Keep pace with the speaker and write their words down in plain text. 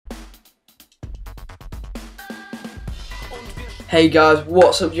Hey guys,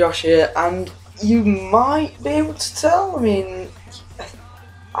 what's up? Josh here, and you might be able to tell, I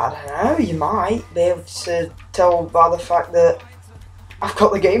don't know, you might be able to tell by the fact that I've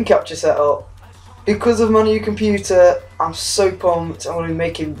got the game capture set up. Because of my new computer, I'm so pumped. I'm going to be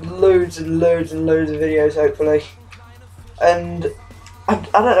making loads and loads and loads of videos, hopefully. And I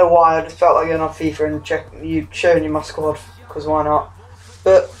don't know why, I just felt like going on FIFA and showing you my squad, because why not?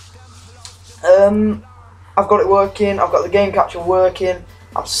 But, I've got it working, I've got the game capture working,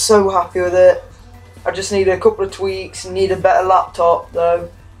 I'm so happy with it. I just need a couple of tweaks, need a better laptop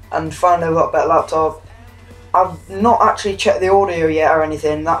though, and finally I've got a better laptop. I've not actually checked the audio yet or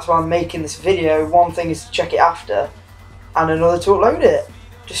anything, that's why I'm making this video. One thing is to check it after, and another to upload it.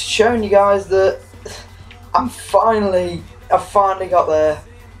 Just showing you guys that I've finally got there.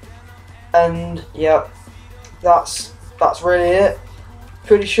 And yeah, that's really it.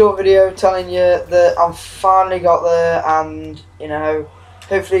 Pretty short video telling you that I've finally got there, and you know,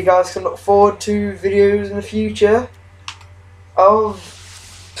 hopefully you guys can look forward to videos in the future of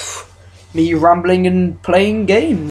me rambling and playing games.